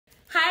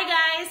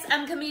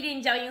I'm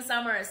comedian JIAOYING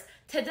Summers.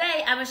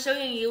 Today I'm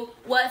showing you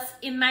what's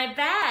in my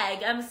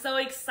bag. I'm so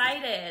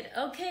excited.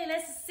 Okay,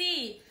 let's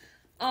see.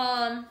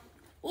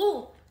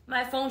 Ooh,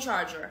 my phone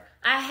charger.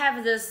 I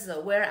have this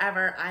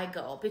wherever I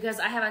go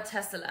because I have a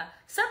Tesla.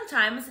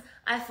 Sometimes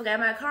I forget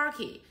my car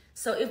key.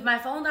 So if my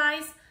phone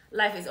dies,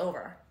 life is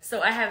over.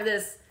 So I have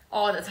this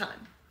all the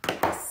time.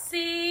 Let's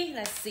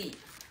see.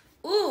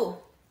 Ooh,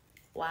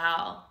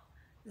 wow.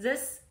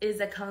 This is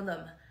a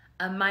condom,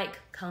 a mic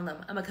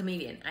condom. I'm a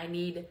comedian. I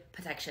need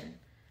protection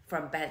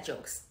from bad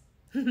jokes.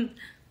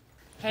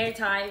 Hair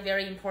tie,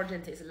 very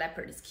important. Is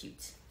leopard is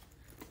cute.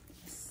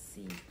 Let's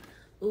see.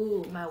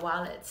 Ooh, my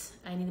wallet.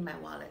 I need my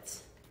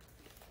wallet.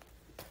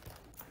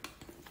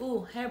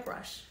 Ooh,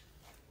 hairbrush.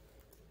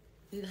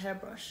 Need a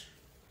hairbrush.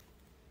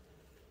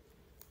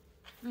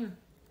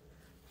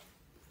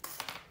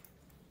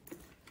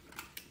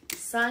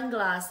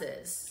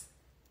 Sunglasses.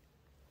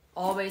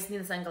 Always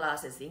need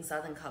sunglasses in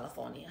Southern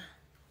California.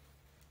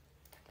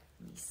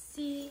 Let me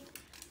see.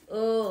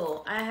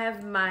 Oh, I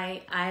have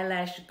my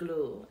eyelash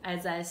glue.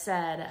 As I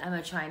said, I'm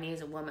a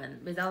Chinese woman.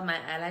 Without my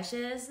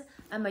eyelashes,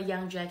 I'm a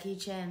young Jackie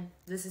Chan.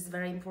 This is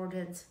very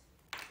important.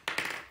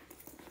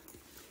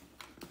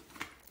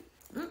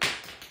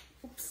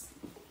 Oops.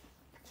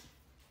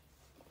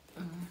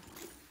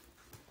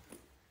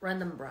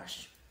 Random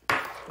brush.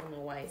 Don't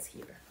know why it's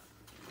here.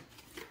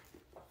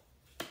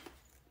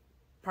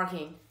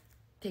 Parking.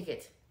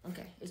 Ticket.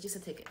 Okay, it's just a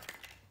ticket.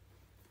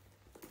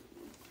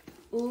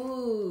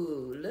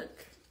 Ooh,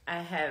 look. I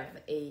have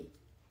a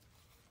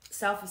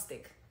selfie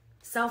stick.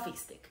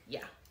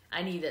 Yeah,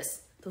 I need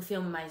this to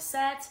film my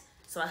set,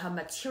 so I have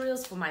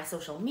materials for my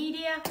social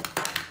media.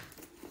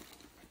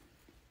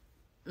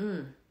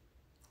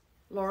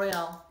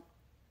 L'Oreal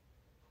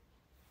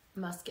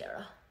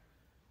mascara.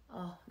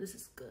 Oh, this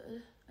is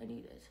good. I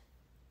need it.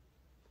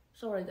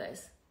 Sorry,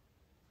 guys.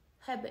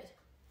 Habit.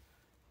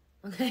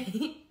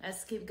 Okay,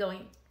 let's keep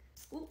going.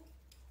 Ooh.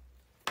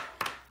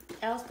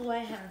 Else do I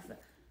have?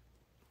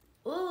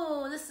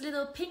 Oh, this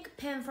little pink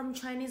pen from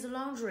Chinese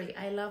Laundry.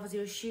 I love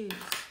their shoes.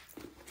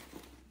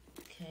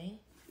 Okay,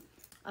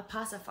 a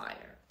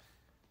pacifier.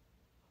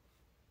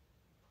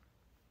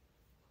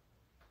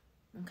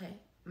 Okay,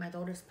 my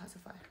daughter's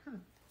pacifier.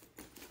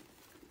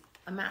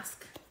 A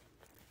mask.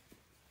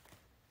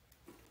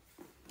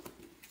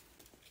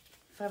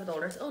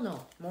 $5. Oh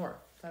no, more.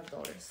 $5.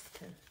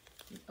 10.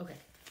 Okay,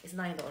 it's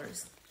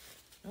 $9.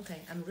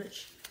 Okay, I'm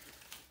rich.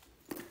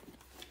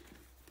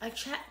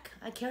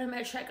 I carry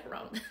my check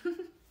around.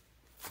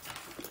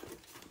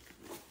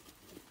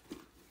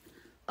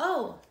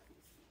 Oh,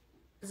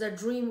 the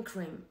Dream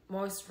Cream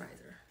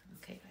Moisturizer.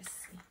 Okay, I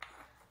see.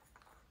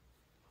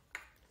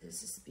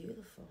 This is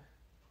beautiful.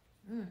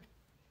 Smell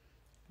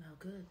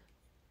good.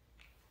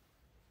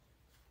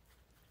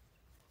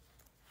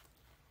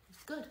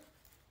 It's good.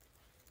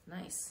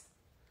 Nice.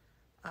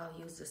 I'll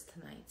use this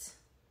tonight.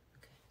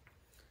 Okay.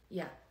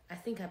 Yeah, I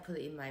think I put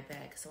it in my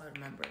bag, so I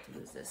remember to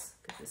use this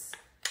because this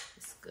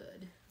is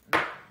good.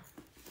 Okay.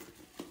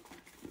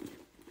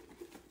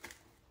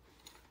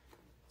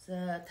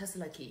 The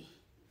Tesla key,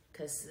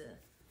 because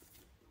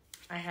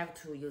I have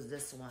to use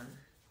this one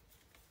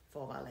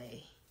for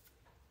valet.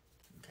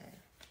 Okay.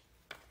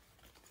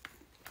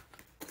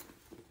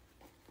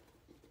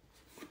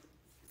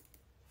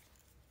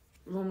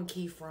 Room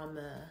key from,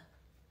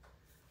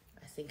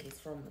 I think it's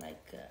from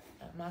like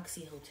a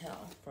Moxie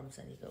Hotel from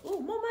San Diego. Oh,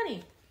 more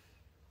money.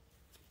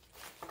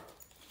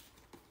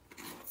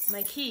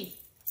 My key.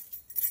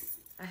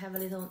 I have a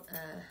little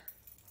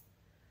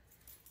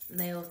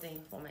nail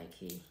thing for my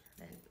key.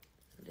 And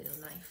a little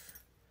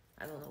knife.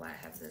 I don't know why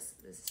I have this.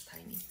 This is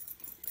tiny.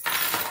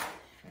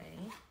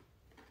 Okay.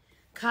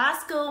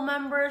 Costco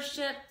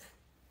membership.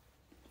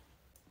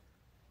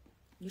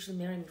 You should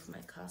marry me for my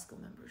Costco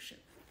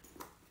membership.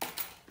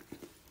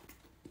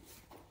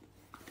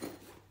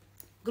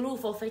 Glue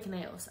for fake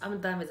nails.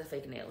 I'm done with the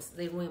fake nails.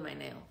 They ruin my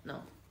nail.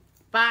 No.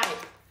 Bye.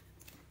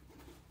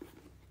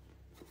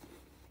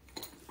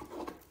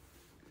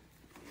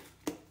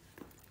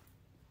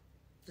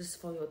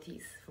 Just for your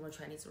teeth from a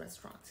Chinese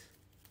restaurant.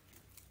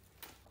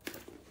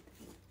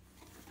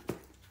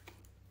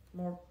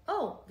 More.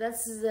 Oh,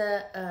 that's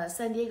the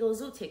San Diego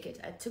Zoo ticket.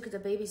 I took the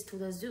babies to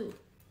the zoo.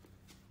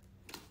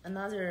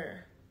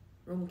 Another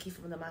room key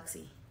from the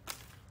Moxie.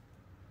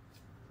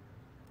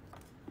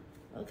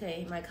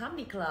 Okay, my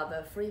comedy club,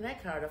 a free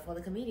night card for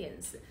the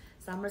comedians.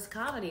 Summers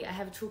Comedy. I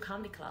have 2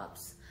 comedy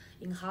clubs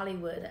in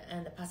Hollywood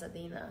and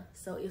Pasadena.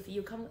 So if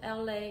you come to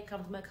LA,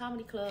 come to my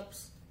comedy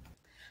clubs.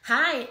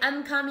 Hi,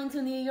 I'm coming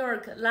to New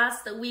York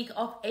last week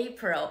of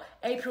April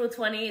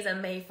 20th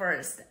and May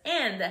 1st.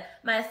 And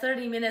my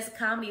 30 minutes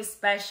comedy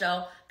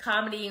special,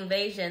 Comedy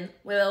Invasion,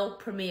 will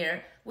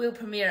premiere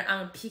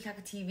on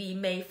Peacock TV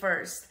May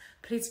 1st.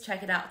 Please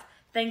check it out.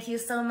 Thank you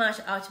so much,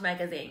 Ouch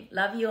Magazine.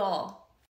 Love you all.